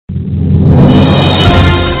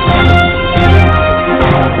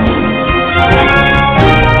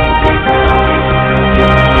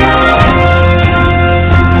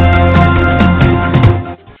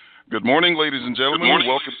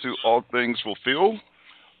Things Fulfilled.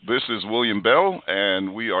 This is William Bell,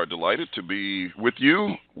 and we are delighted to be with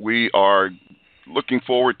you. We are looking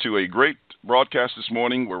forward to a great broadcast this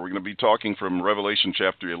morning where we're going to be talking from Revelation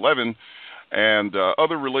chapter 11 and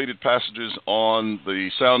other related passages on the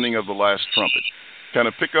sounding of the last trumpet. Kind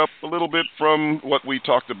of pick up a little bit from what we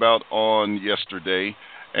talked about on yesterday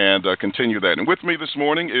and continue that. And with me this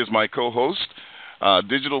morning is my co-host,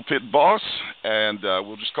 Digital Pit Boss, and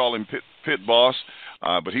we'll just call him Pit Boss,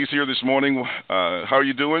 but he's here this morning. How are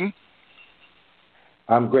you doing?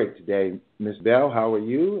 I'm great today, Miss Bell. How are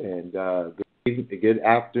you? And good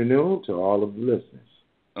afternoon to all of the listeners.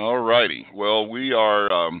 All righty. Well, we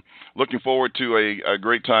are looking forward to a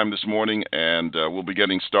great time this morning, and we'll be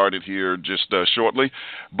getting started here just shortly.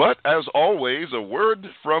 But as always, a word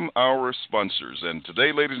from our sponsors. And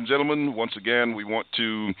today, ladies and gentlemen, once again, we want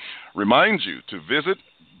to remind you to visit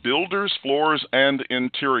Builders, Floors, and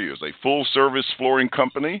Interiors, a full-service flooring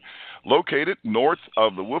company located north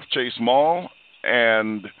of the Wolf Chase Mall,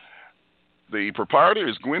 and the proprietor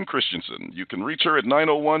is Gwen Christensen. You can reach her at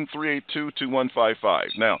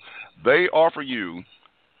 901-382-2155. Now, they offer you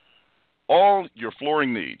all your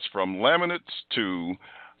flooring needs, from laminates to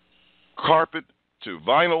carpet to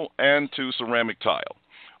vinyl and to ceramic tile,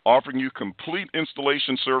 offering you complete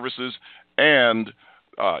installation services and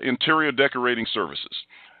interior decorating services.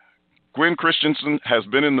 Gwen Christensen has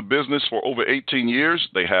been in the business for over 18 years.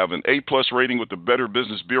 They have an A-plus rating with the Better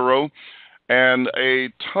Business Bureau and a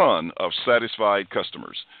ton of satisfied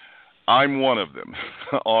customers. I'm one of them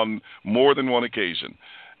on more than one occasion.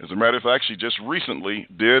 As a matter of fact, she just recently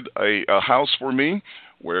did a house for me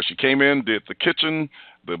where she came in, did the kitchen,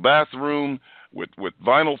 the bathroom with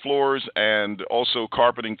vinyl floors, and also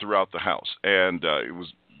carpeting throughout the house. And it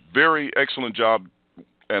was very excellent job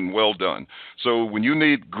and well done. So when you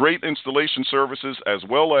need great installation services as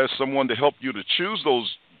well as someone to help you to choose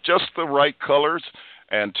those just the right colors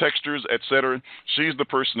and textures, etc., she's the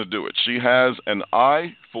person to do it. She has an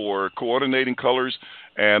eye for coordinating colors,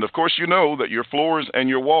 and of course you know that your floors and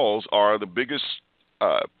your walls are the biggest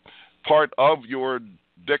part of your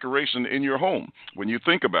decoration in your home when you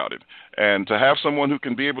think about it. And to have someone who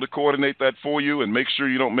can be able to coordinate that for you and make sure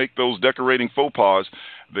you don't make those decorating faux pas,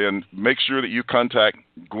 then make sure that you contact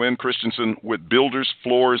Gwen Christensen with Builders,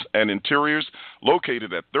 Floors, and Interiors,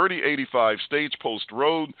 located at 3085 Stage Post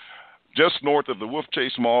Road, just north of the Wolf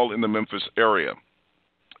Chase Mall in the Memphis area.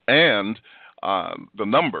 And the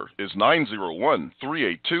number is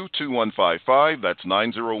 901-382-2155. That's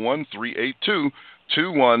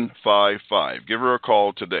 901-382-2155. Give her a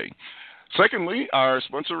call today. Secondly, our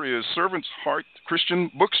sponsor is Servant's Heart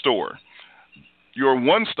Christian Bookstore, your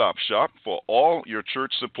one-stop shop for all your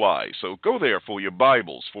church supplies. So go there for your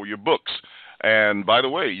Bibles, for your books. And by the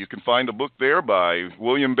way, you can find a book there by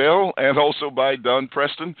William Bell and also by Don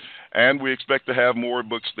Preston, and we expect to have more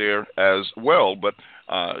books there as well. But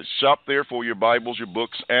shop there for your Bibles, your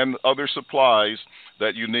books, and other supplies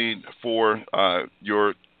that you need for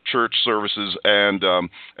your church services and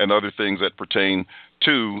other things that pertain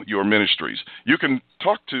to your ministries. You can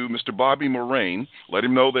talk to Mr. Bobby Moraine. Let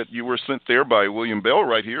him know that you were sent there by William Bell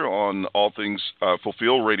right here on All Things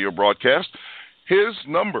Fulfilled radio broadcast. His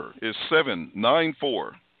number is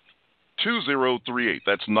 794-2038.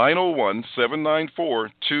 That's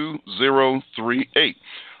 901-794-2038.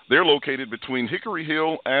 They're located between Hickory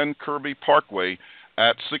Hill and Kirby Parkway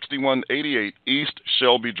at 6188 East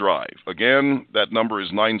Shelby Drive. Again, that number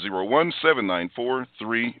is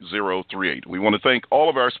 901-794-3038. We want to thank all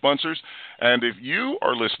of our sponsors, and if you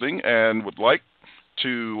are listening and would like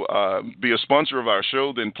to be a sponsor of our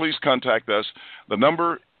show, then please contact us. The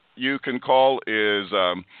number you can call is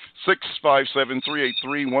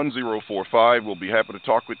 657-383-1045. We'll be happy to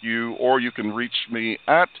talk with you, or you can reach me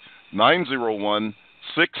at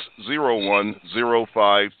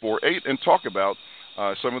 901-601-0548 and talk about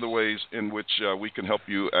some of the ways in which we can help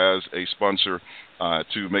you as a sponsor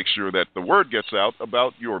to make sure that the word gets out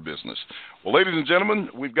about your business. Well, ladies and gentlemen,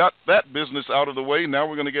 we've got that business out of the way. Now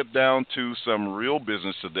we're going to get down to some real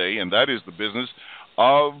business today, and that is the business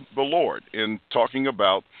of the Lord in talking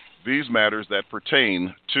about these matters that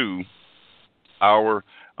pertain to our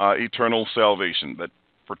eternal salvation, that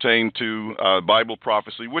pertain to Bible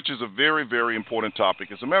prophecy, which is a very, very important topic.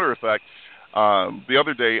 As a matter of fact, the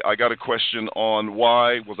other day I got a question on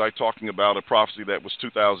why was I talking about a prophecy that was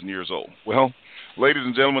 2,000 years old. Well, ladies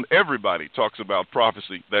and gentlemen, everybody talks about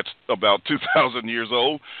prophecy that's about 2,000 years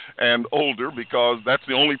old and older, because that's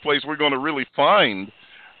the only place we're going to really find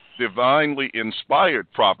divinely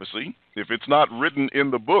inspired prophecy. If it's not written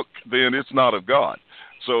in the book, then it's not of God.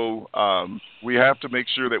 So we have to make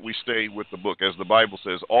sure that we stay with the book. As the Bible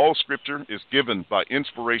says, all Scripture is given by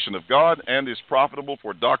inspiration of God and is profitable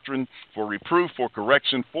for doctrine, for reproof, for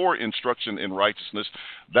correction, for instruction in righteousness,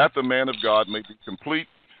 that the man of God may be complete,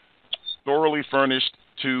 thoroughly furnished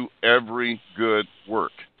to every good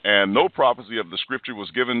work. And no prophecy of the Scripture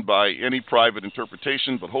was given by any private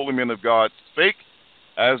interpretation, but holy men of God spake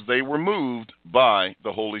as they were moved by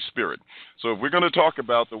the Holy Spirit. So if we're going to talk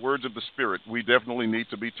about the words of the Spirit, we definitely need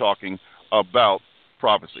to be talking about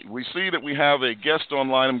prophecy. We see that we have a guest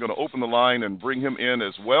online. I'm going to open the line and bring him in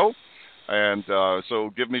as well. And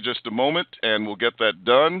so give me just a moment, and we'll get that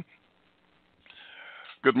done.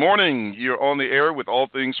 Good morning. You're on the air with All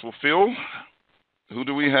Things Fulfilled. Who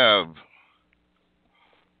do we have?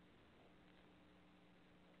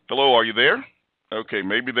 Hello, are you there? Okay,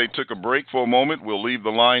 maybe they took a break for a moment. We'll leave the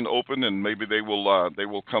line open, and maybe they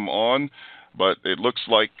will come on. But it looks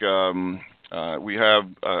like we have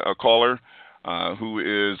a caller who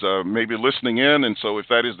is maybe listening in, and so if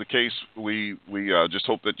that is the case, we just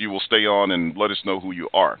hope that you will stay on and let us know who you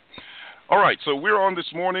are. All right, so we're on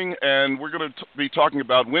this morning, and we're going to be talking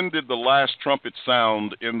about when did the last trumpet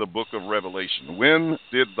sound in the book of Revelation? When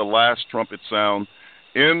did the last trumpet sound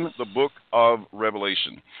in the book of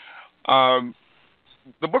Revelation?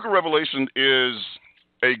 The book of Revelation is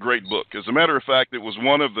a great book. As a matter of fact, it was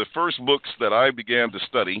one of the first books that I began to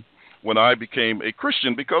study when I became a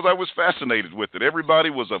Christian because I was fascinated with it. Everybody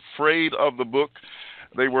was afraid of the book.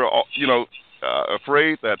 They were,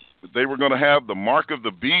 afraid that they were going to have the mark of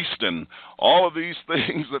the beast and all of these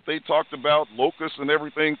things that they talked about, locusts and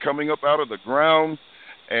everything coming up out of the ground.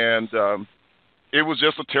 And it was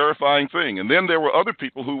just a terrifying thing. And then there were other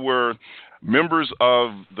people who were members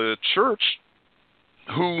of the church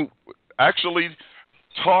who actually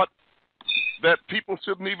taught that people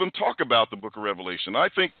shouldn't even talk about the book of Revelation. I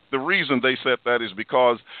think the reason they said that is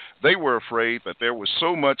because they were afraid that there was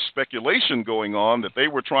so much speculation going on that they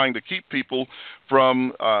were trying to keep people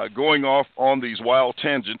from going off on these wild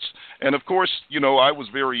tangents. And, of course, I was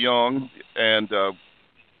very young and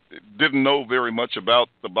didn't know very much about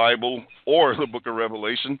the Bible or the book of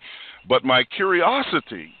Revelation, but my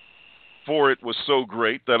curiosity for it was so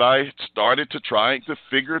great that I started to try to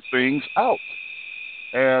figure things out.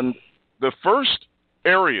 And the first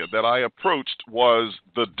area that I approached was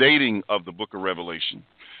the dating of the book of Revelation,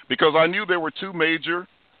 because I knew there were two major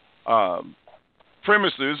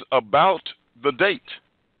premises about the date.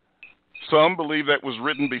 Some believe that was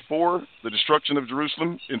written before the destruction of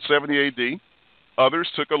Jerusalem in 70 A.D. Others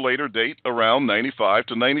took a later date around 95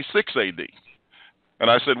 to 96 A.D.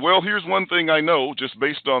 And I said, well, here's one thing I know just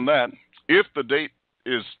based on that. If the date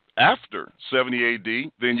is after 70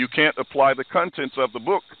 A.D., then you can't apply the contents of the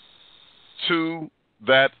book to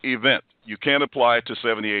that event. You can't apply it to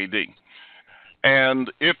 70 A.D. And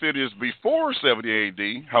if it is before 70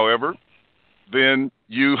 A.D., however, then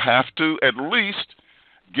you have to at least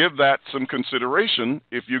give that some consideration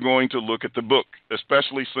if you're going to look at the book,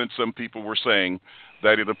 especially since some people were saying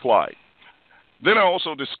that it applied. Then I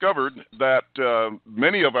also discovered that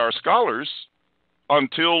many of our scholars,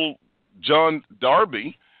 until John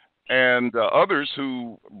Darby and others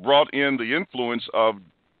who brought in the influence of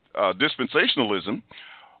dispensationalism,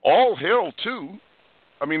 all held to,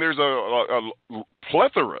 there's a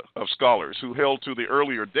plethora of scholars who held to the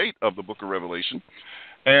earlier date of the book of Revelation,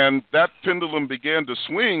 and that pendulum began to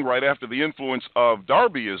swing right after the influence of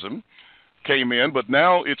Darbyism came in, but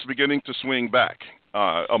now it's beginning to swing back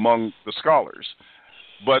among the scholars.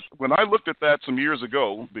 But when I looked at that some years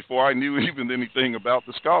ago, before I knew even anything about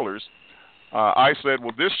the scholars, I said,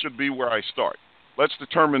 well, this should be where I start. Let's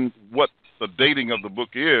determine what the dating of the book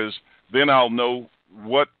is, then I'll know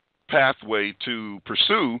what pathway to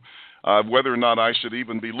pursue, whether or not I should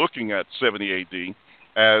even be looking at 70 A.D.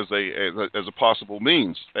 as a possible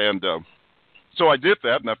means. And so I did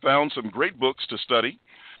that, and I found some great books to study,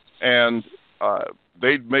 and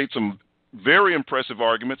they made some very impressive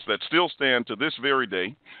arguments that still stand to this very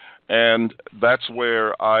day. And that's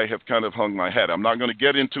where I have kind of hung my hat. I'm not going to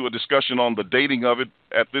get into a discussion on the dating of it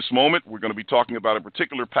at this moment. We're going to be talking about a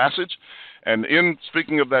particular passage. And in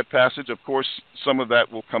speaking of that passage, of course, some of that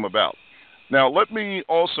will come about. Now, let me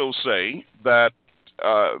also say that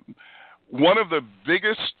one of the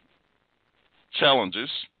biggest challenges,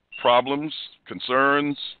 problems,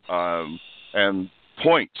 concerns, and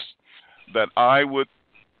points that I would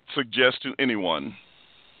suggest to anyone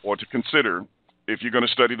or to consider if you're going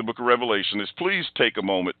to study the book of Revelation is please take a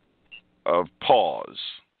moment of pause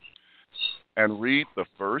and read the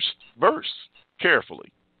first verse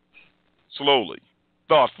carefully, slowly,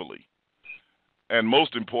 thoughtfully, and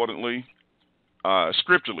most importantly,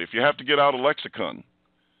 scripturally. If you have to get out a lexicon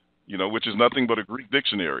which is nothing but a Greek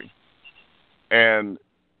dictionary, and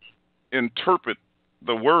interpret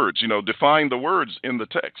the words, define the words in the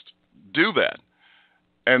text. Do that.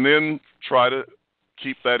 And then try to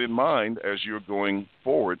keep that in mind as you're going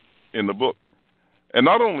forward in the book. And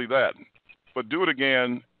not only that, but do it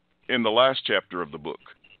again in the last chapter of the book,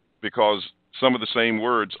 because some of the same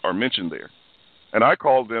words are mentioned there. And I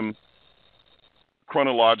call them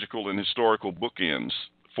chronological and historical bookends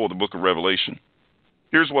for the book of Revelation.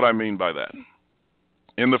 Here's what I mean by that.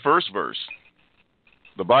 In the first verse,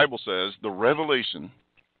 the Bible says, the revelation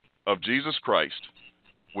of Jesus Christ,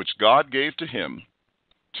 which God gave to him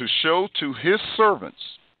to show to his servants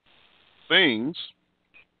things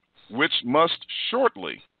which must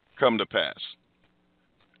shortly come to pass.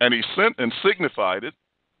 And he sent and signified it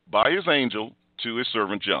by his angel to his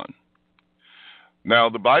servant John. Now,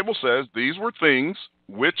 the Bible says these were things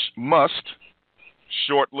which must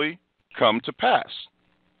shortly come to pass.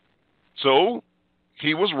 So,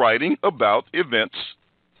 he was writing about events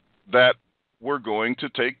that were going to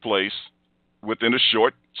take place within a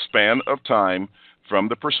short span of time from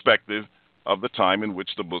the perspective of the time in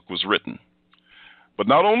which the book was written. But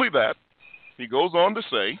not only that, he goes on to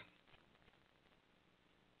say,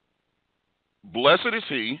 blessed is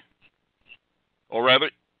he, or rather,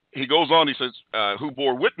 he goes on, he says, who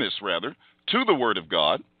bore witness, rather, to the word of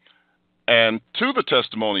God and to the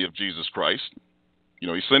testimony of Jesus Christ. He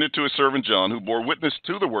sent it to his servant John, who bore witness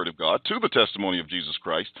to the word of God, to the testimony of Jesus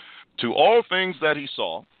Christ, to all things that he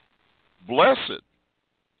saw. Blessed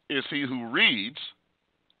is he who reads,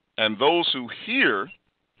 and those who hear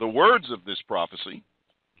the words of this prophecy.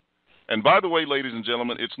 And by the way, ladies and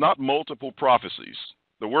gentlemen, it's not multiple prophecies.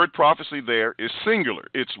 The word prophecy there is singular.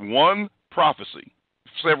 It's one prophecy,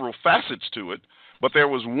 several facets to it, but there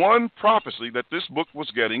was one prophecy that this book was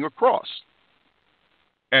getting across.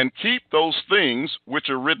 And keep those things which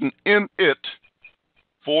are written in it,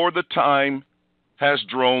 for the time has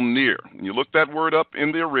drawn near. When you look that word up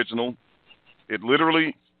in the original, it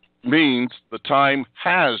literally means the time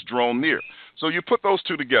has drawn near. So you put those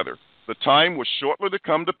two together. The time was shortly to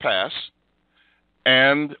come to pass,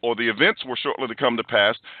 or the events were shortly to come to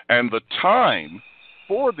pass, and the time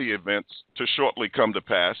for the events to shortly come to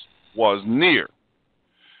pass was near.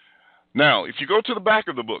 Now, if you go to the back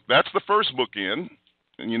of the book, that's the first bookend.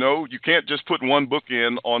 And you can't just put one book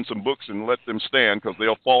in on some books and let them stand, because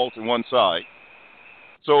they'll fall to one side.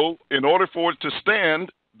 So in order for it to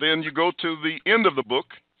stand, then you go to the end of the book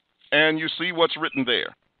and you see what's written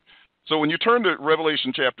there. So when you turn to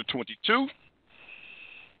Revelation chapter 22,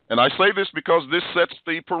 and I say this because this sets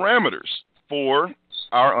the parameters for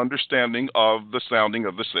our understanding of the sounding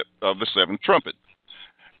of the seventh trumpet.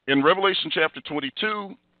 In Revelation chapter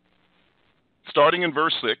 22, starting in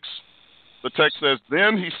verse 6, the text says,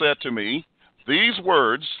 then he said to me, these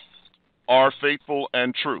words are faithful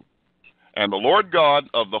and true. And the Lord God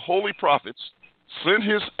of the holy prophets sent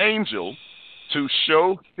his angel to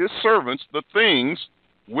show his servants the things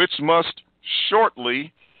which must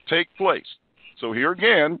shortly take place. So here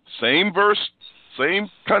again, same verse, same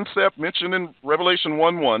concept mentioned in Revelation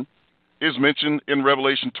 1:1 is mentioned in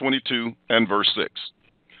Revelation 22 and verse 6.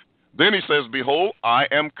 Then he says, behold, I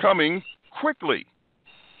am coming quickly.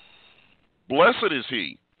 Blessed is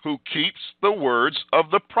he who keeps the words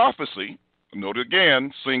of the prophecy, note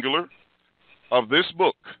again, singular, of this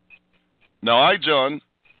book. Now I, John,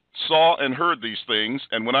 saw and heard these things,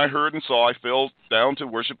 and when I heard and saw, I fell down to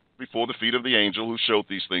worship before the feet of the angel who showed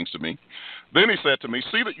these things to me. Then he said to me,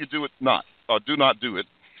 see that you do not do it,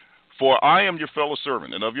 for I am your fellow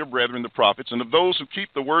servant, and of your brethren the prophets, and of those who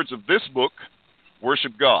keep the words of this book,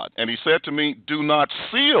 worship God. And he said to me, do not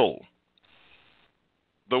seal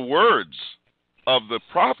the words of the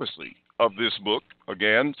prophecy of this book,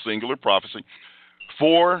 again, singular prophecy,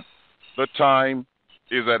 for the time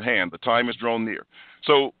is at hand. The time is drawn near.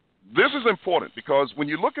 So this is important because when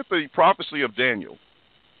you look at the prophecy of Daniel,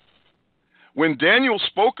 when Daniel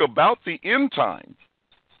spoke about the end time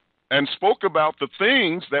and spoke about the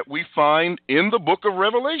things that we find in the book of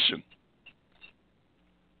Revelation,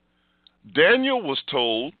 Daniel was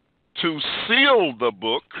told to seal the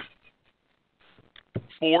book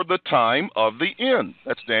for the time of the end.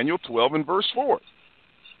 That's Daniel 12 and verse 4.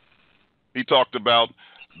 He talked about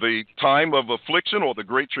the time of affliction or the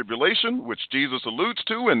great tribulation, which Jesus alludes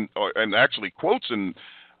to and actually quotes in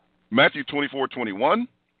Matthew 24:21.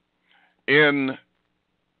 In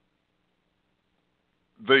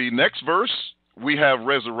the next verse, we have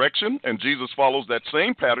resurrection, and Jesus follows that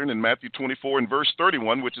same pattern in Matthew 24 and verse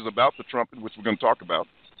 31, which is about the trumpet, which we're going to talk about.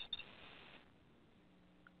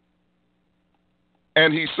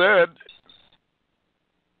 And he said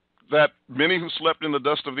that many who slept in the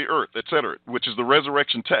dust of the earth, etc., which is the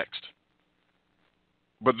resurrection text.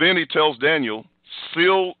 But then he tells Daniel,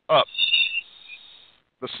 seal up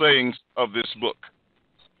the sayings of this book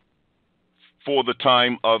for the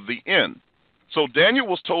time of the end. So Daniel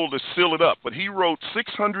was told to seal it up, but he wrote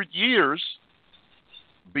 600 years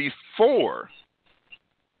before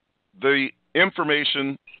the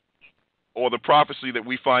information or the prophecy that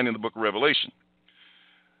we find in the book of Revelation.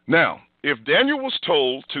 Now, if Daniel was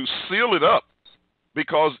told to seal it up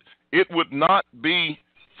because it would not be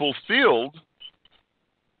fulfilled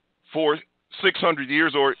for 600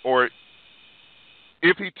 years, or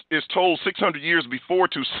if he is told 600 years before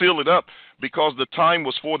to seal it up because the time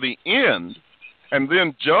was for the end, and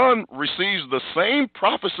then John receives the same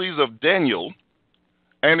prophecies of Daniel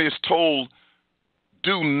and is told,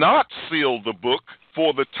 do not seal the book,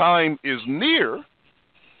 for the time is near,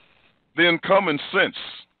 then common sense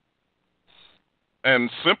and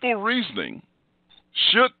simple reasoning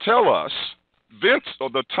should tell us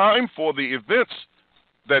the time for the events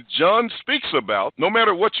that John speaks about, no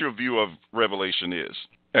matter what your view of Revelation is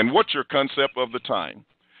and what your concept of the time,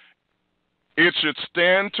 it should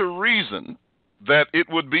stand to reason that it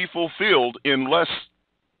would be fulfilled in less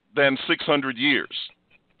than 600 years.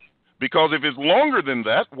 Because if it's longer than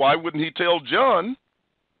that, why wouldn't he tell John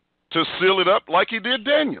to seal it up like he did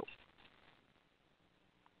Daniel?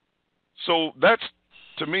 So that's,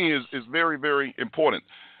 to me, is very, very important.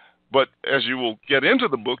 But as you will get into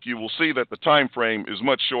the book, you will see that the time frame is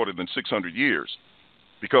much shorter than 600 years,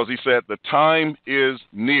 because he said the time is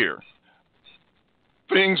near.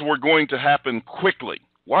 Things were going to happen quickly.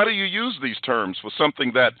 Why do you use these terms for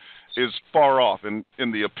something that is far off and,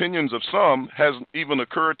 in the opinions of some, hasn't even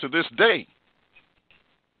occurred to this day?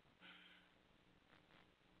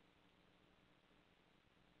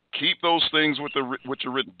 Keep those things which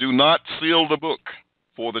are written. Do not seal the book,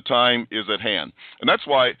 for the time is at hand. And that's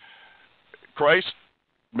why Christ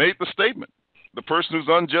made the statement, the person who's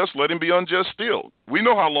unjust, let him be unjust still. We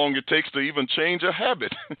know how long it takes to even change a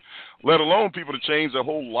habit, let alone people to change their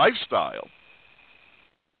whole lifestyle.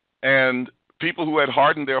 And people who had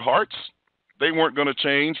hardened their hearts, they weren't going to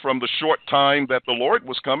change from the short time that the Lord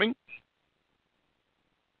was coming.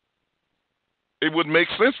 It would make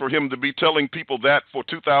sense for him to be telling people that for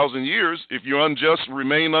 2,000 years, if you're unjust,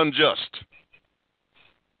 remain unjust.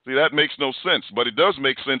 See, that makes no sense, but it does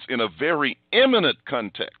make sense in a very imminent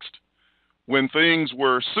context when things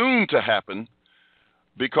were soon to happen,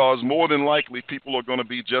 because more than likely people are going to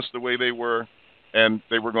be just the way they were, and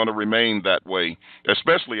they were going to remain that way,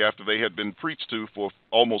 especially after they had been preached to for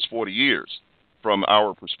almost 40 years from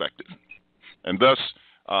our perspective. And thus,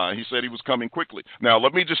 he said he was coming quickly. Now,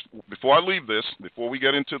 let me just, before I leave this, before we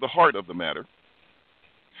get into the heart of the matter,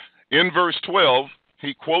 in verse 12,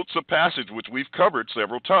 he quotes a passage which we've covered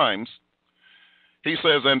several times. He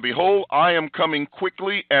says, and behold, I am coming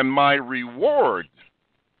quickly, and my reward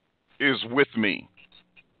is with me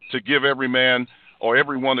to give every man or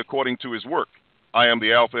everyone according to his work. I am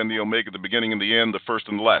the Alpha and the Omega, the beginning and the end, the first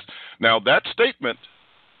and the last. Now, that statement,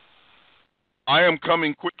 I am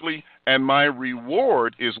coming quickly, and my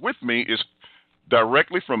reward is with me, is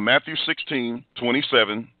directly from Matthew 16,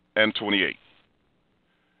 27 and 28.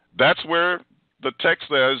 That's where the text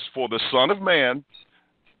says, for the Son of Man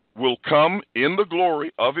will come in the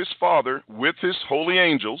glory of his Father with his holy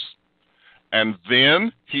angels, and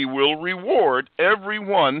then he will reward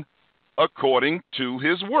everyone according to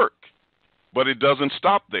his work. But it doesn't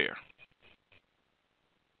stop there.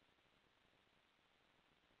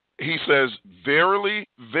 He says, verily,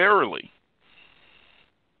 verily,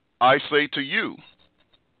 I say to you,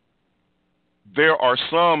 there are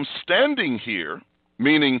some standing here,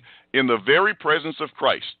 meaning in the very presence of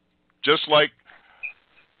Christ, just like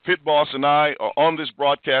Pit Boss and I are on this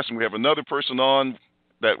broadcast, and we have another person on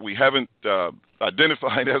that we haven't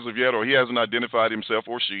identified as of yet, or he hasn't identified himself,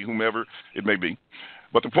 or she, whomever it may be.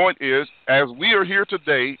 But the point is, as we are here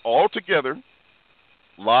today, all together,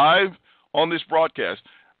 live on this broadcast,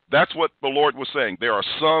 that's what the Lord was saying. There are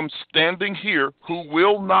some standing here who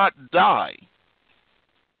will not die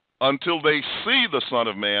until they see the Son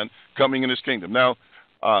of Man coming in his kingdom. Now,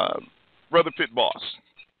 Brother Pit Boss,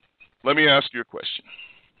 let me ask you a question.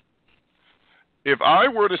 If I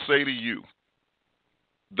were to say to you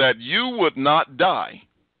that you would not die,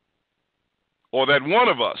 or that one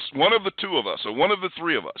of us, one of the two of us, or one of the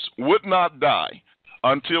three of us would not die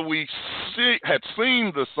until we had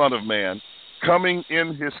seen the Son of Man coming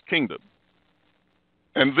in his kingdom,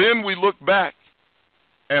 and then we look back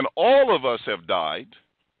and all of us have died,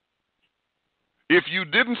 if you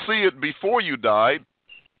didn't see it before you died,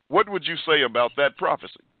 what would you say about that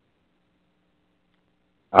prophecy?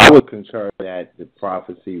 I would concur that the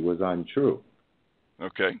prophecy was untrue.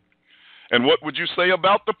 Okay. And what would you say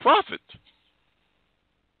about the prophet?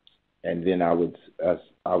 And then I would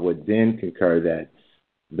then concur that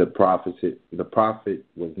the prophet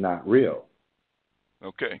was not real.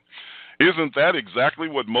 Okay. Isn't that exactly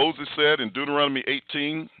what Moses said in Deuteronomy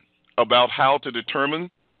 18 about how to determine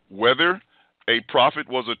whether a prophet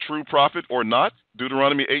was a true prophet or not?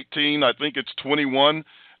 Deuteronomy 18, I think it's 21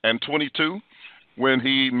 and 22, when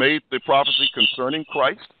he made the prophecy concerning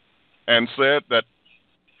Christ and said that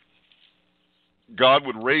God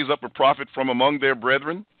would raise up a prophet from among their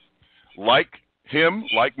brethren like him,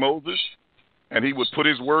 like Moses, and he would put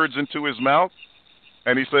his words into his mouth.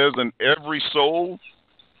 And he says, and every soul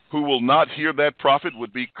who will not hear that prophet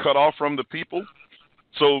would be cut off from the people.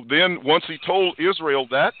 So then once he told Israel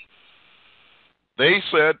that, they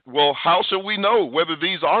said, well, how shall we know whether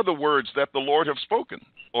these are the words that the Lord have spoken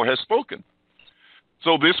or has spoken?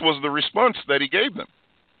 So this was the response that he gave them.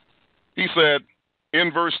 He said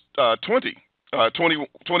in verse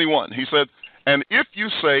 21, he said, and if you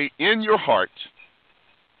say in your heart,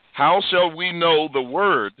 how shall we know the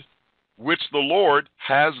word which the Lord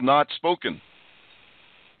has not spoken?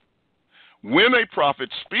 When a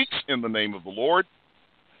prophet speaks in the name of the Lord,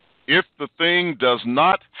 if the thing does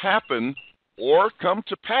not happen or come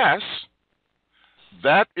to pass,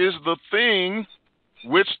 that is the thing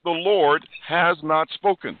which the Lord has not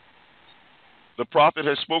spoken. The prophet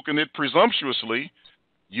has spoken it presumptuously.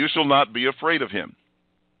 You shall not be afraid of him.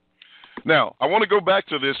 Now, I want to go back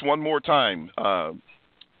to this one more time,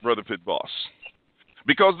 Brother Pit Boss,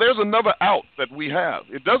 because there's another out that we have.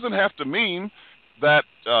 It doesn't have to mean that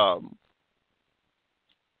the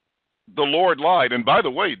Lord lied. And by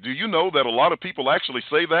the way, do you know that a lot of people actually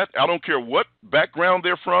say that? I don't care what background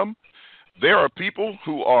they're from. There are people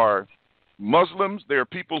who are Muslims. There are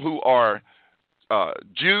people who are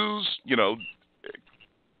Jews. You know,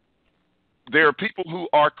 there are people who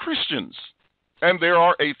are Christians. And there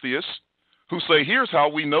are atheists who say, here's how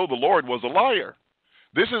we know the Lord was a liar.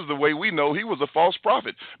 This is the way we know he was a false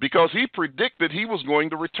prophet, because he predicted he was going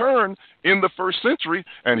to return in the 1st century,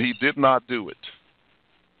 and he did not do it.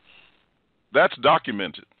 That's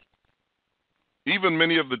documented. Even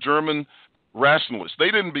many of the German rationalists,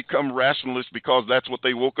 they didn't become rationalists because that's what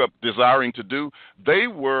they woke up desiring to do. They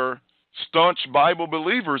were staunch Bible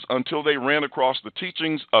believers until they ran across the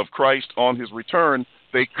teachings of Christ on his return.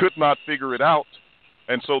 They could not figure it out.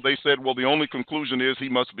 And so they said, well, the only conclusion is he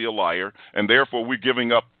must be a liar, and therefore we're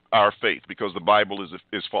giving up our faith because the Bible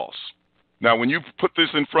is false. Now, when you put this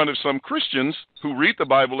in front of some Christians who read the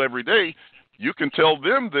Bible every day, you can tell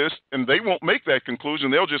them this, and they won't make that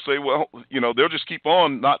conclusion. They'll just say, well, you know, they'll just keep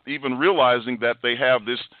on not even realizing that they have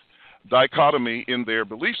this dichotomy in their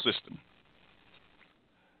belief system.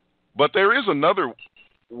 But there is another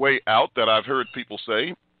way out that I've heard people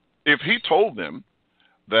say. If he told them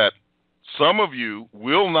that some of you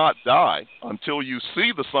will not die until you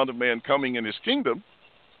see the Son of Man coming in his kingdom,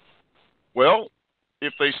 well,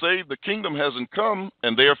 if they say the kingdom hasn't come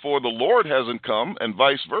and therefore the Lord hasn't come and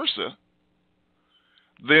vice versa,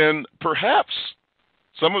 then perhaps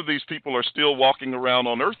some of these people are still walking around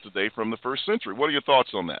on earth today from the 1st century. What are your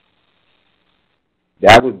thoughts on that?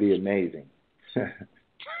 That would be amazing.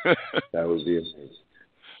 That would be amazing.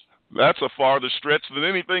 That's a farther stretch than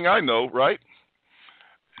anything I know, right?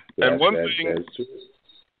 And one thing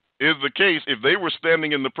is the case, if they were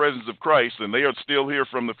standing in the presence of Christ and they are still here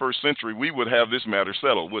from the 1st century, we would have this matter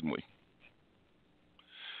settled, wouldn't we?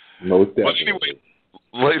 Most definitely. But anyway,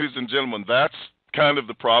 ladies and gentlemen, that's kind of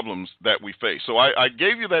the problems that we face. So I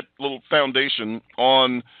gave you that little foundation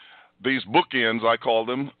on these bookends, I call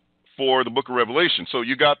them, for the book of Revelation. So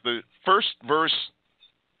you got the first 3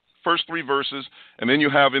 verses, and then you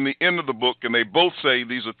have in the end of the book, and they both say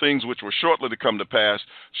these are things which were shortly to come to pass,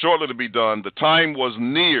 shortly to be done. The time was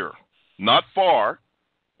near, not far,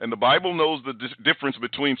 and the Bible knows the difference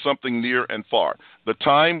between something near and far. The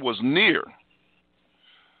time was near.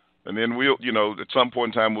 And then we'll, you know, at some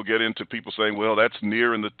point in time, we'll get into people saying, well, that's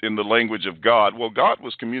near in the language of God. Well, God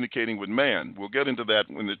was communicating with man. We'll get into that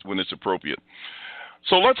when it's appropriate.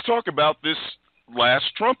 So let's talk about this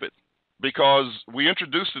last trumpet, because we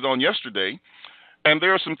introduced it on yesterday, and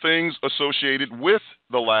there are some things associated with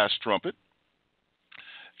the last trumpet.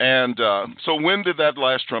 And so when did that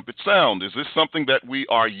last trumpet sound? Is this something that we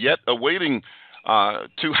are yet awaiting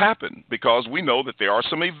to happen? Because we know that there are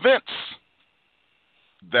some events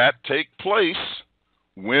that take place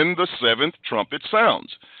when the 7th trumpet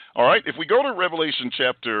sounds. All right, if we go to Revelation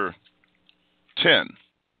chapter 10,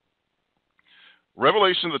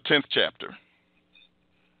 Revelation, the 10th chapter,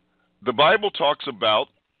 the Bible talks about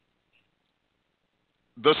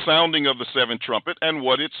the sounding of the seventh trumpet and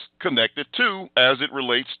what it's connected to as it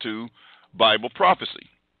relates to Bible prophecy.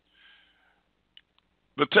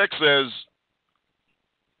 The text says,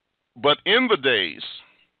 but in the days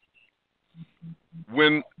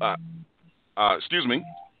when,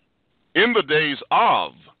 in the days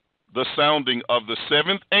of the sounding of the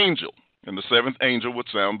seventh angel, and the seventh angel would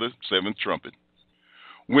sound the seventh trumpet,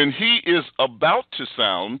 when he is about to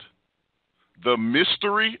sound, the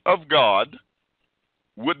mystery of God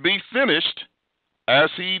would be finished as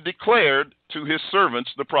he declared to his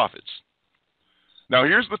servants, the prophets. Now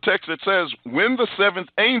here's the text that says, when the seventh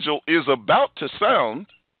angel is about to sound,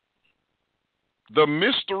 the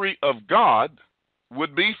mystery of God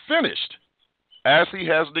would be finished as he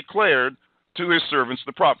has declared to his servants,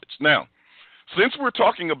 the prophets. Now, since we're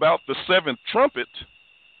talking about the seventh trumpet,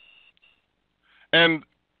 and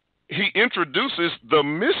he introduces the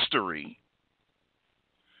mystery,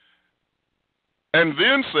 and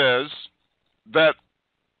then says that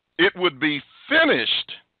it would be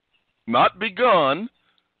finished, not begun,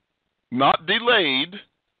 not delayed,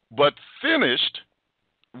 but finished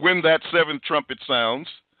when that seventh trumpet sounds,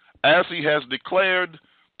 as he has declared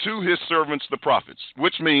to his servants, the prophets,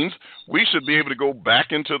 which means we should be able to go back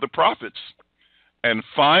into the prophets and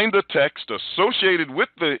find a text associated with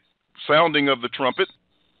the sounding of the trumpet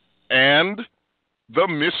and the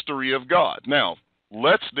mystery of God. Now,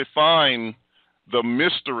 let's define the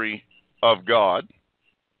mystery of God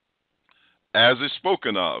as is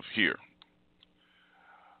spoken of here.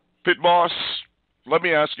 Pit Boss, let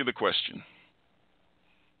me ask you the question.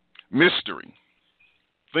 Mystery.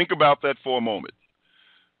 Think about that for a moment.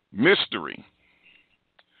 Mystery.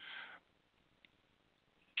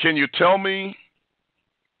 Can you tell me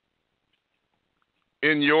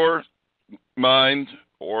in your mind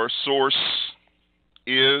or source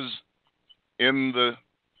is in the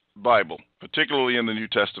Bible, particularly in the New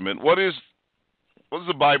Testament, what does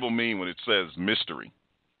the Bible mean when it says mystery?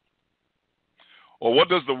 Or what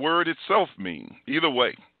does the word itself mean? Either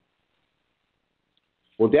way.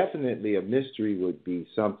 Well, definitely a mystery would be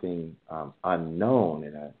something unknown,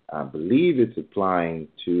 and I believe it's applying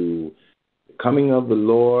to the coming of the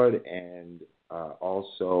Lord and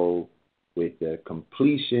also with the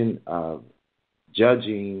completion of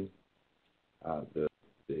judging the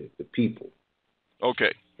people.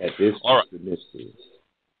 Okay. At this all right. The mystery.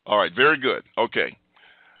 All right, very good. Okay.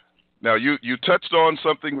 Now, you touched on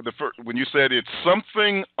something with when you said it's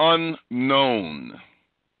something unknown.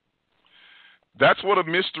 That's what a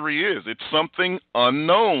mystery is. It's something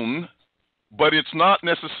unknown, but it's not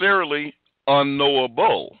necessarily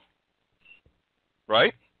unknowable.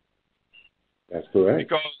 Right? That's correct.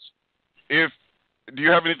 Because do you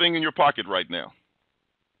have anything in your pocket right now?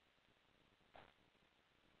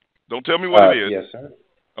 Don't tell me what it is. Yes, sir.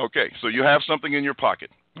 Okay, so you have something in your pocket.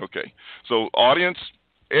 Okay, so audience,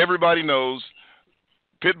 everybody knows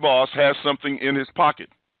Pit Boss has something in his pocket.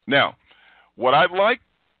 Now, what I'd like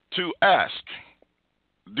to ask,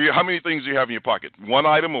 how many things do you have in your pocket? One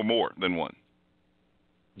item or more than one?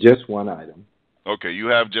 Just one item. Okay, you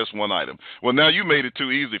have just one item. Well, now you made it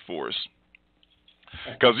too easy for us.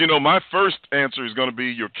 Because, my first answer is going to be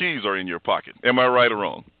your keys are in your pocket. Am I right or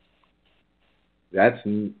wrong? That's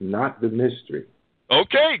not the mystery.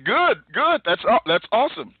 Okay, good. That's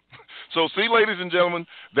awesome. So, see, ladies and gentlemen,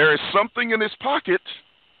 there is something in his pocket.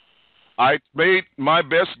 I made my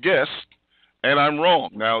best guess, and I'm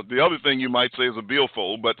wrong. Now, the other thing you might say is a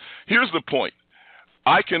billfold, but here's the point.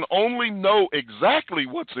 I can only know exactly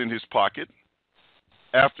what's in his pocket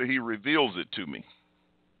after he reveals it to me.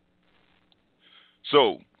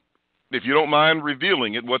 So, if you don't mind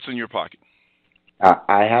revealing it, what's in your pocket?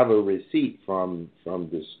 I have a receipt from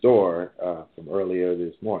the store from earlier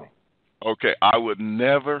this morning. Okay, I would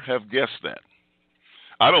never have guessed that.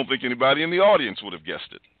 I don't think anybody in the audience would have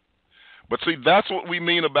guessed it. But see, that's what we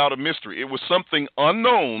mean about a mystery. It was something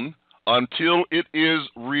unknown until it is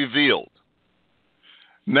revealed.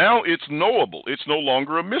 Now it's knowable. It's no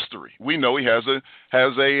longer a mystery. We know he has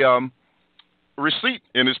a receipt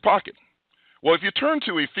in his pocket. Well, if you turn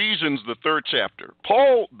to Ephesians, the 3rd chapter,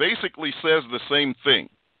 Paul basically says the same thing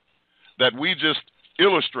that we just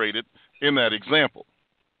illustrated in that example.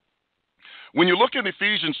 When you look at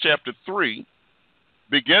Ephesians chapter 3,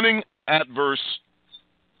 beginning at verse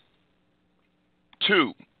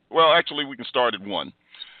 2, well, actually, we can start at 1.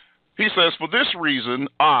 He says, "For this reason,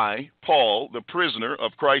 I, Paul, the prisoner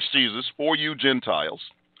of Christ Jesus, for you Gentiles,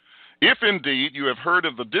 if indeed you have heard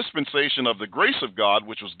of the dispensation of the grace of God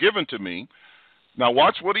which was given to me," now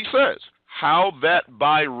watch what he says, "how that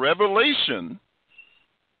by revelation,"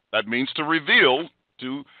 that means to reveal,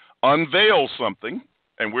 to unveil something,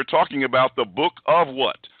 and we're talking about the book of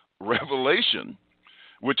what? Revelation,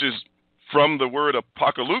 which is from the word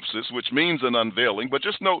apocalypsis, which means an unveiling. But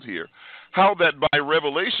just note here how that by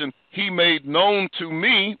revelation he made known to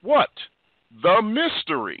me what? The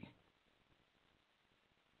mystery.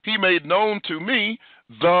 He made known to me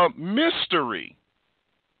the mystery.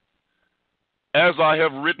 As I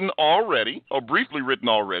have written already, or briefly written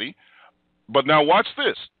already. But now watch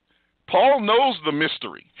this. Paul knows the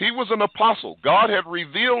mystery. He was an apostle. God had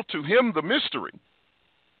revealed to him the mystery.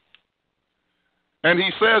 And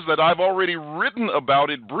he says that I've already written about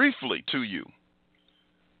it briefly to you.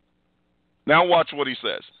 Now watch what he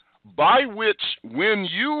says. By which, when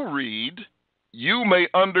you read, you may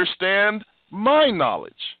understand my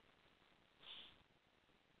knowledge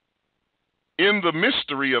in the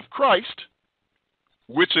mystery of Christ,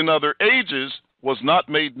 which in other ages was not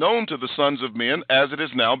made known to the sons of men, as it has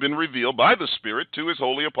now been revealed by the Spirit to his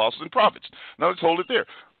holy apostles and prophets. Now let's hold it there.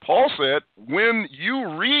 Paul said, when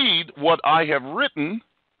you read what I have written,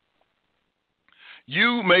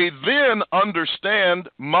 you may then understand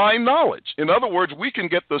my knowledge. In other words, we can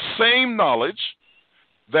get the same knowledge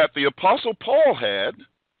that the Apostle Paul had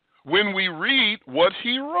when we read what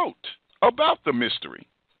he wrote about the mystery.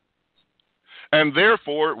 And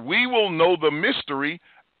therefore, we will know the mystery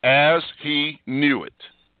as he knew it.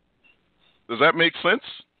 Does that make sense?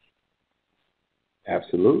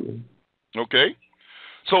 Absolutely. Okay.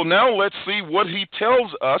 So now let's see what he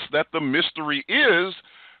tells us that the mystery is,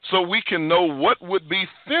 so we can know what would be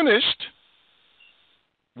finished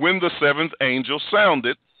when the seventh angel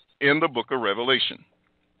sounded in the book of Revelation.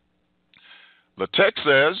 The text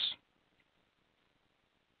says,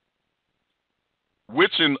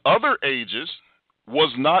 which in other ages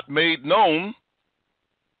was not made known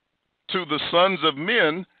to the sons of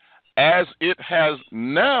men, as it has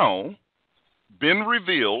now been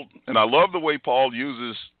revealed. And I love the way Paul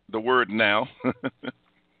uses the word now.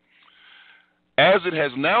 As it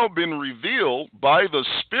has now been revealed by the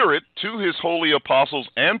Spirit to his holy apostles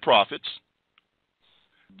and prophets,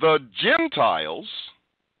 the Gentiles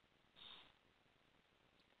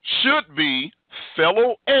should be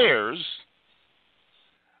fellow heirs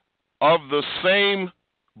of the same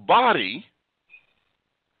body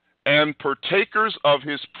and partakers of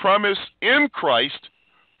his promise in Christ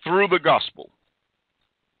through the gospel,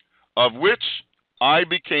 of which I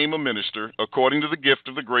became a minister according to the gift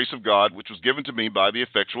of the grace of God, which was given to me by the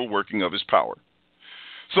effectual working of his power.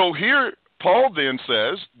 So here, Paul then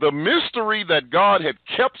says, the mystery that God had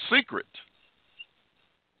kept secret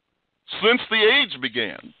since the age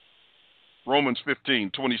began, Romans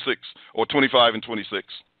 15, 26, or 25 and 26,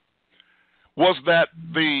 was that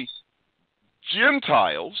the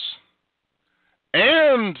Gentiles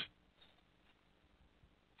and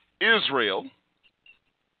Israel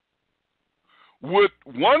would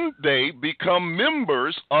one day become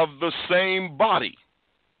members of the same body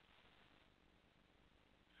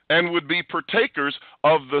and would be partakers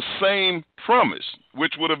of the same promise,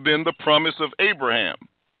 which would have been the promise of Abraham.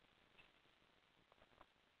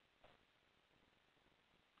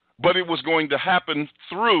 But it was going to happen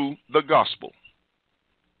through the gospel,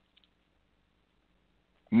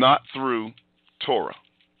 not through Torah.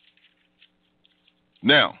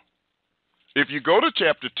 Now, if you go to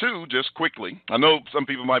chapter 2, just quickly, I know some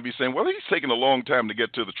people might be saying, well, he's taking a long time to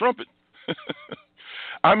get to the trumpet.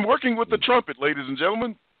 I'm working with the trumpet, ladies and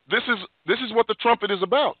gentlemen. This is what the trumpet is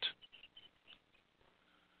about.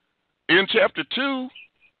 In chapter 2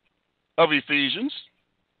 of Ephesians,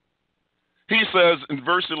 he says in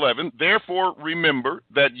verse 11, therefore remember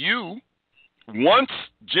that you, once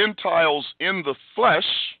Gentiles in the flesh,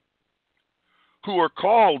 who are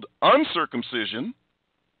called uncircumcision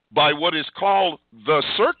by what is called the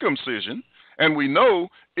circumcision, and we know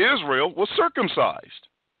Israel was circumcised.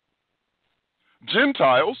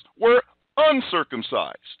 Gentiles were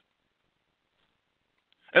uncircumcised.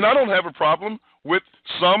 And I don't have a problem with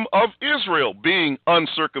some of Israel being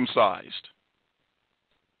uncircumcised.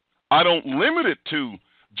 I don't limit it to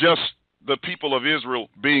just the people of Israel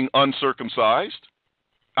being uncircumcised.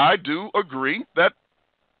 I do agree that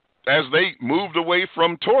as they moved away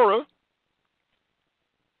from Torah,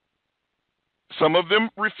 some of them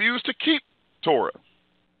refused to keep Torah.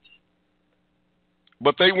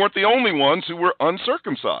 But they weren't the only ones who were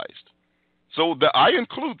uncircumcised. So I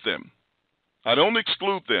include them. I don't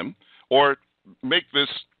exclude them or make this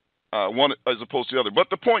one as opposed to the other. But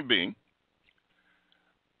the point being,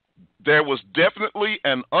 there was definitely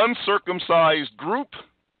an uncircumcised group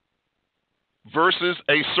versus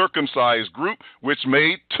a circumcised group, which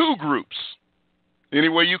made two groups, any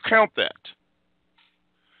way you count that.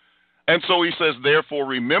 And so he says, therefore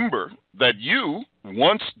remember that you,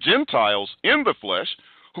 once Gentiles in the flesh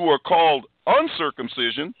who are called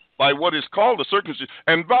uncircumcision by what is called a circumcision.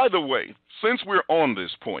 And by the way, since we're on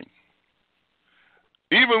this point,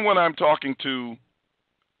 even when I'm talking to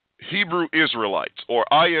Hebrew Israelites or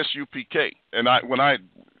ISUPK, and when I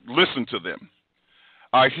listen to them,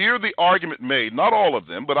 I hear the argument made, not all of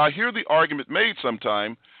them, but I hear the argument made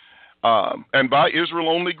sometime, and by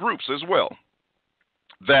Israel-only groups as well,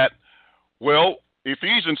 that, well,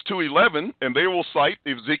 Ephesians 2:11, and they will cite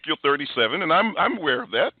Ezekiel 37, and I'm aware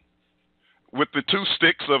of that, with the two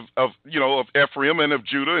sticks of Ephraim and of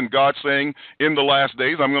Judah, and God saying, in the last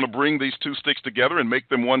days, I'm going to bring these two sticks together and make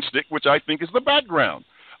them one stick, which I think is the background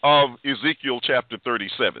of Ezekiel chapter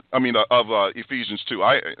 37. Of Ephesians 2.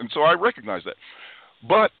 And so I recognize that.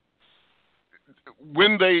 But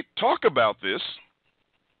when they talk about this,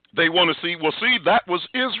 they want to see, that was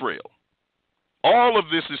Israel. All of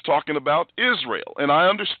this is talking about Israel, and I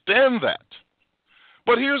understand that.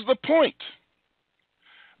 But here's the point.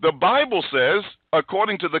 The Bible says,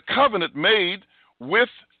 according to the covenant made with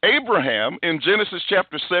Abraham in Genesis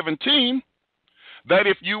chapter 17, that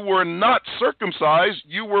if you were not circumcised,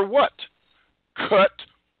 you were what? Cut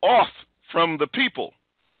off from the people.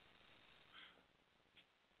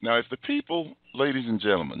 Now, if the people, ladies and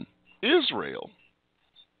gentlemen, Israel,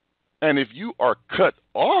 and if you are cut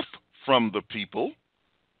off from the people,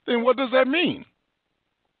 then what does that mean?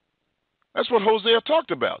 That's what Hosea talked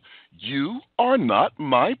about. You are not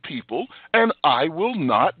my people, and I will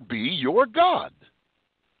not be your God.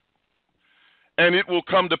 And it will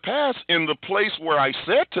come to pass in the place where I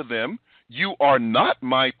said to them, you are not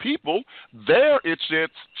my people, there it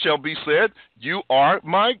shall be said, you are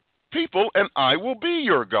my people, and I will be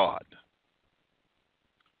your God.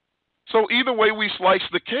 So either way we slice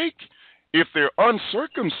the cake, if they're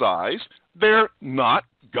uncircumcised, they're not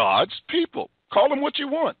God's people. Call them what you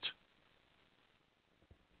want.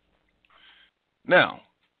 Now,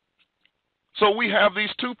 so we have these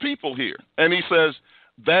two people here, and he says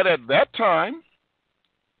that at that time,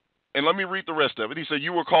 and let me read the rest of it. He said,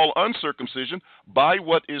 you were called uncircumcision by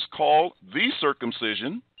what is called the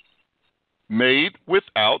circumcision made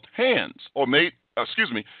without hands, or the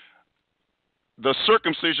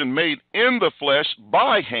circumcision made in the flesh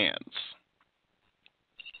by hands.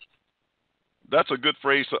 That's a good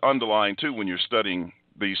phrase to underline, too, when you're studying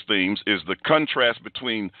these themes, is the contrast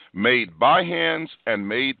between made by hands and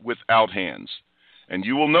made without hands. And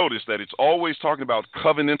you will notice that it's always talking about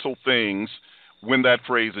covenantal things when that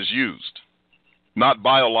phrase is used. Not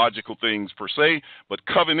biological things per se, but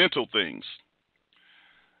covenantal things.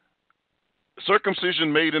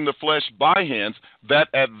 Circumcision made in the flesh by hands, that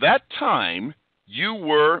at that time you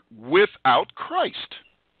were without Christ.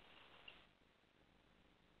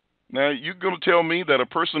 Now, you're going to tell me that a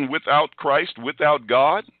person without Christ, without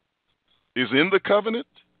God, is in the covenant?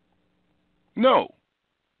 No.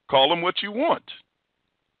 Call them what you want.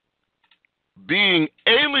 Being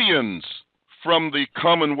aliens from the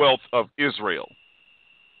commonwealth of Israel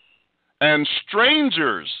and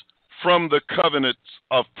strangers from the covenants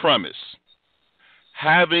of promise,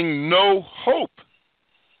 having no hope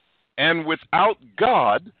and without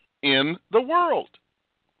God in the world.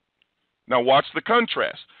 Now, watch the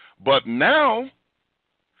contrast. But now,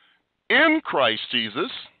 in Christ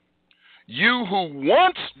Jesus, you who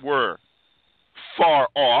once were far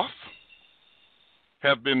off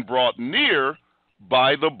have been brought near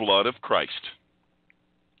by the blood of Christ.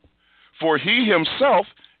 For he himself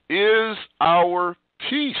is our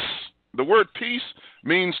peace. The word peace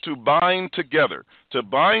means to bind together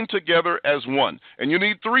as one. And you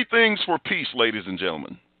need three things for peace, ladies and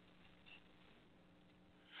gentlemen.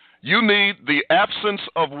 You need the absence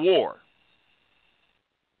of war.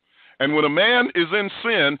 And when a man is in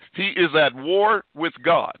sin, he is at war with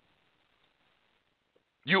God.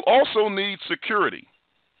 You also need security.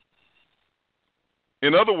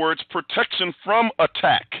 In other words, protection from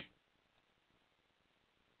attack.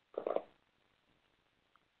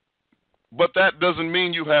 But that doesn't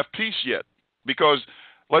mean you have peace yet. Because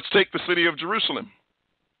let's take the city of Jerusalem,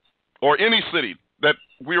 or any city that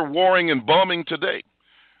we're warring and bombing today.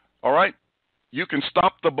 All right? You can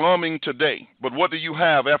stop the bombing today. But what do you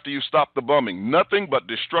have after you stop the bombing? Nothing but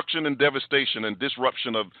destruction and devastation and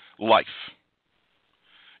disruption of life.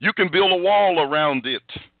 You can build a wall around it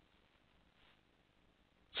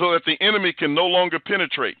so that the enemy can no longer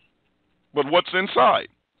penetrate. But what's inside?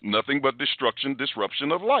 Nothing but destruction,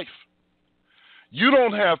 disruption of life. You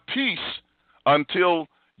don't have peace until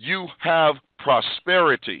you have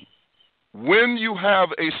prosperity. When you have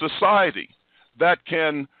a society that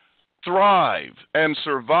can thrive and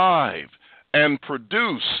survive and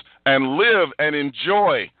produce and live and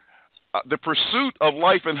enjoy the pursuit of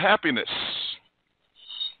life and happiness,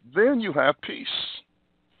 then you have peace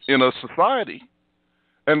in a society.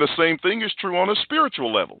 And the same thing is true on a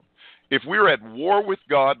spiritual level. If we're at war with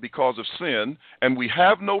God because of sin, and we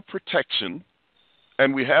have no protection,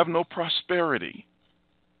 and we have no prosperity.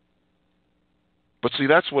 But see,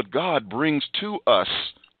 that's what God brings to us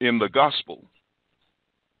in the gospel.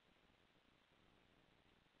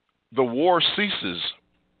 The war ceases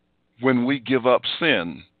when we give up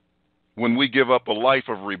sin, when we give up a life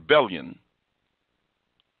of rebellion,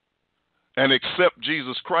 and accept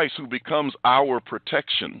Jesus Christ, who becomes our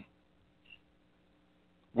protection,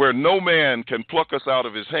 where no man can pluck us out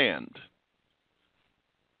of his hand.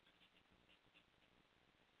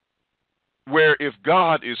 Where if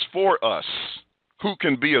God is for us, who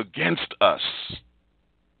can be against us?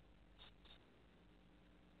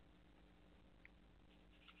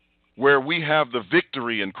 Where we have the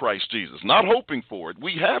victory in Christ Jesus, not hoping for it,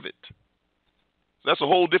 we have it. That's a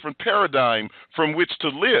whole different paradigm from which to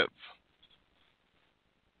live.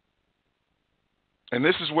 And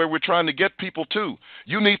this is where we're trying to get people to.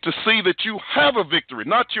 You need to see that you have a victory,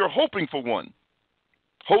 not you're hoping for one.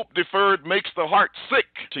 Hope deferred makes the heart sick,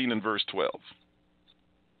 13 in verse 12.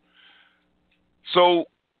 So,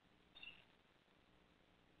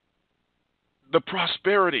 the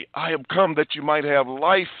prosperity, I have come that you might have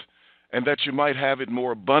life and that you might have it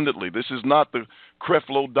more abundantly. This is not the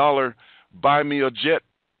Creflo Dollar, buy me a jet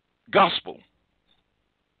gospel.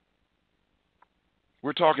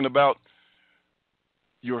 We're talking about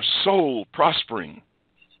your soul prospering,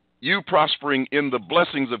 you prospering in the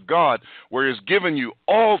blessings of God, where He has given you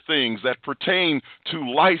all things that pertain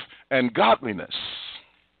to life and godliness.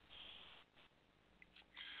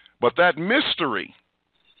 But that mystery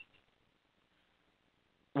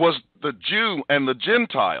was the Jew and the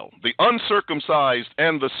Gentile, the uncircumcised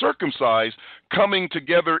and the circumcised, coming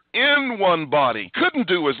together in one body. Couldn't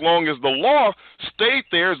do as long as the law stayed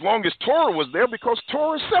there, as long as Torah was there, because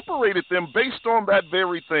Torah separated them based on that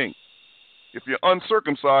very thing. If you're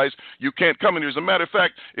uncircumcised, you can't come in here. As a matter of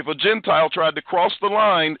fact, if a Gentile tried to cross the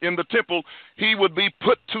line in the temple, he would be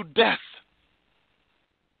put to death.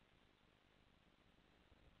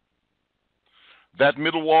 That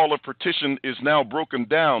middle wall of partition is now broken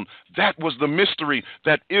down. That was the mystery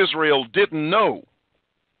that Israel didn't know.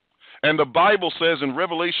 And the Bible says in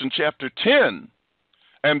Revelation chapter 10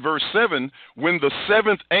 and verse 7, when the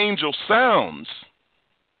seventh angel sounds,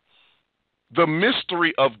 the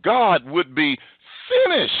mystery of God would be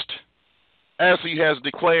finished, as He has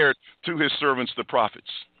declared to His servants, the prophets.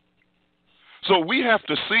 So we have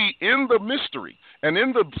to see in the mystery and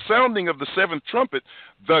in the sounding of the seventh trumpet,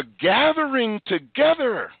 the gathering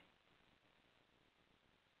together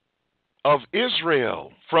of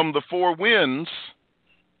Israel from the four winds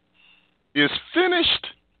is finished.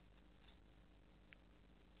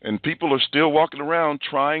 And people are still walking around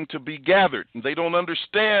trying to be gathered. They don't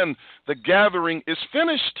understand the gathering is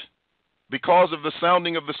finished because of the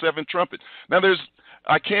sounding of the seventh trumpet. Now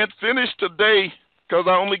I can't finish today because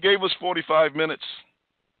I only gave us 45 minutes.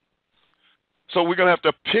 So we're going to have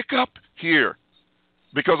to pick up here,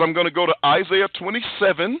 because I'm going to go to Isaiah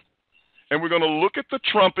 27, and we're going to look at the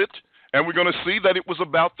trumpet, and we're going to see that it was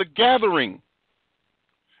about the gathering.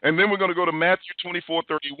 And then we're going to go to Matthew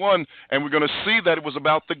 24:31, and we're going to see that it was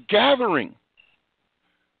about the gathering.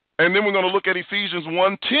 And then we're going to look at Ephesians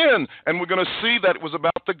 1:10, and we're going to see that it was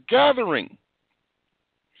about the gathering.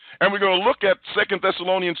 And we're going to look at 2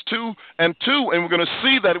 Thessalonians 2:2, and we're going to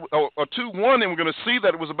see that, or 2:1, and we're going to see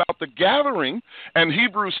that it was about the gathering, and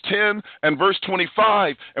Hebrews 10 and verse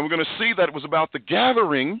 25, and we're going to see that it was about the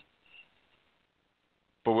gathering,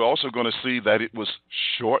 but we're also going to see that it was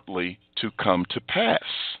shortly to come to pass.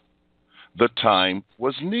 The time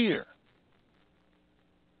was near.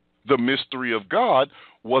 The mystery of God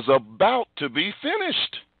was about to be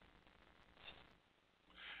finished.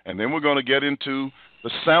 And then we're going to get into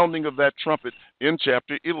the sounding of that trumpet in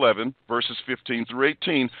chapter 11, verses 15 through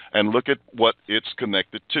 18, and look at what it's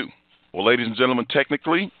connected to. Well, ladies and gentlemen,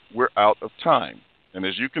 technically, we're out of time. And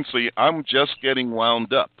as you can see, I'm just getting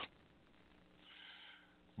wound up.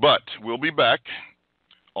 But we'll be back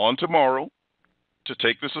on tomorrow to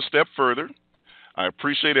take this a step further. I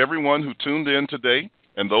appreciate everyone who tuned in today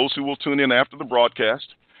and those who will tune in after the broadcast.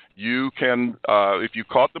 You can, if you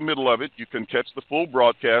caught the middle of it, you can catch the full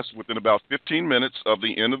broadcast within about 15 minutes of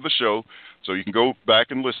the end of the show, so you can go back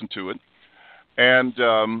and listen to it. And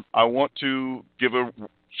I want to give a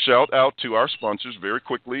shout out to our sponsors very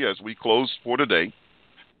quickly as we close for today.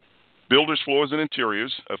 Builders Floors and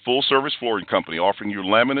Interiors, a full-service flooring company offering you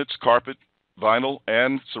laminates, carpet, vinyl,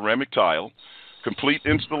 and ceramic tile, complete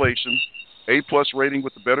installation, A-plus rating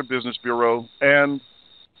with the Better Business Bureau, and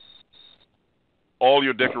all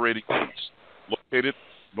your decorating needs. Located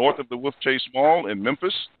north of the Wolf Chase Mall in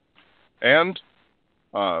Memphis, and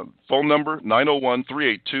phone number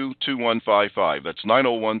 901-382-2155. That's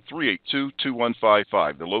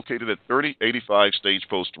 901-382-2155. They're located at 3085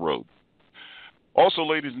 Stagepost Road. Also,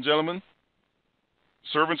 ladies and gentlemen,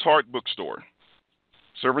 Servant's Heart Bookstore.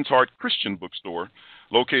 Servant's Heart Christian Bookstore,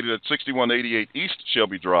 located at 6188 East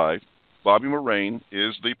Shelby Drive. Bobby Moraine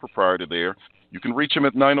is the proprietor there. You can reach him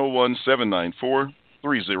at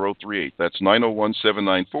 901-794-3038. That's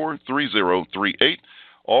 901-794-3038.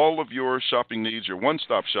 All of your shopping needs, your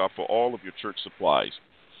one-stop shop for all of your church supplies,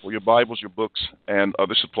 for your Bibles, your books, and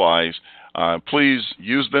other supplies. Please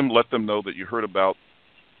use them. Let them know that you heard about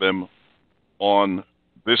them on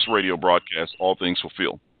this radio broadcast, All Things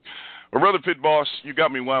Fulfilled. Well, Brother Pit Boss, you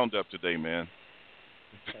got me wound up today, man.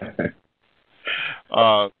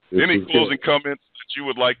 Any closing comments that you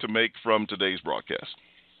would like to make from today's broadcast?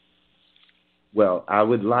 Well, I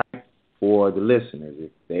would like for the listeners,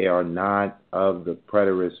 if they are not of the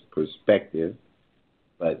preterist perspective,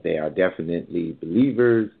 but they are definitely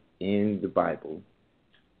believers in the Bible,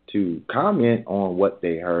 to comment on what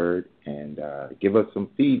they heard and give us some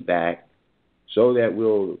feedback so that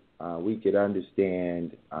we could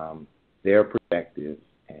understand their perspective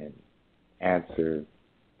and answer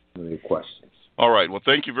some of their questions. All right. Well,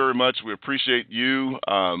 thank you very much. We appreciate you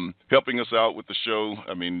helping us out with the show.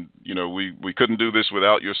 I mean, you know, we couldn't do this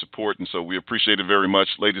without your support, and so we appreciate it very much.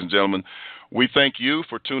 Ladies and gentlemen, we thank you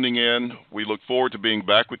for tuning in. We look forward to being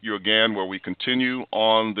back with you again, where we continue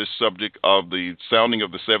on this subject of the sounding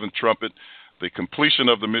of the seventh trumpet, the completion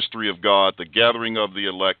of the mystery of God, the gathering of the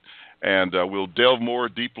elect, and we'll delve more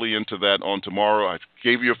deeply into that on tomorrow. I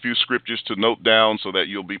gave you a few scriptures to note down so that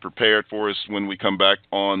you'll be prepared for us when we come back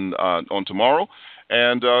on tomorrow,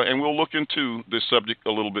 and we'll look into this subject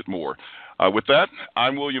a little bit more. With that,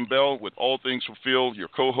 I'm William Bell with All Things Fulfilled, your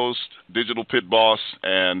co-host, Digital Pit Boss,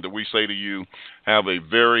 and we say to you, have a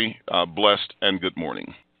very blessed and good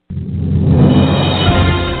morning.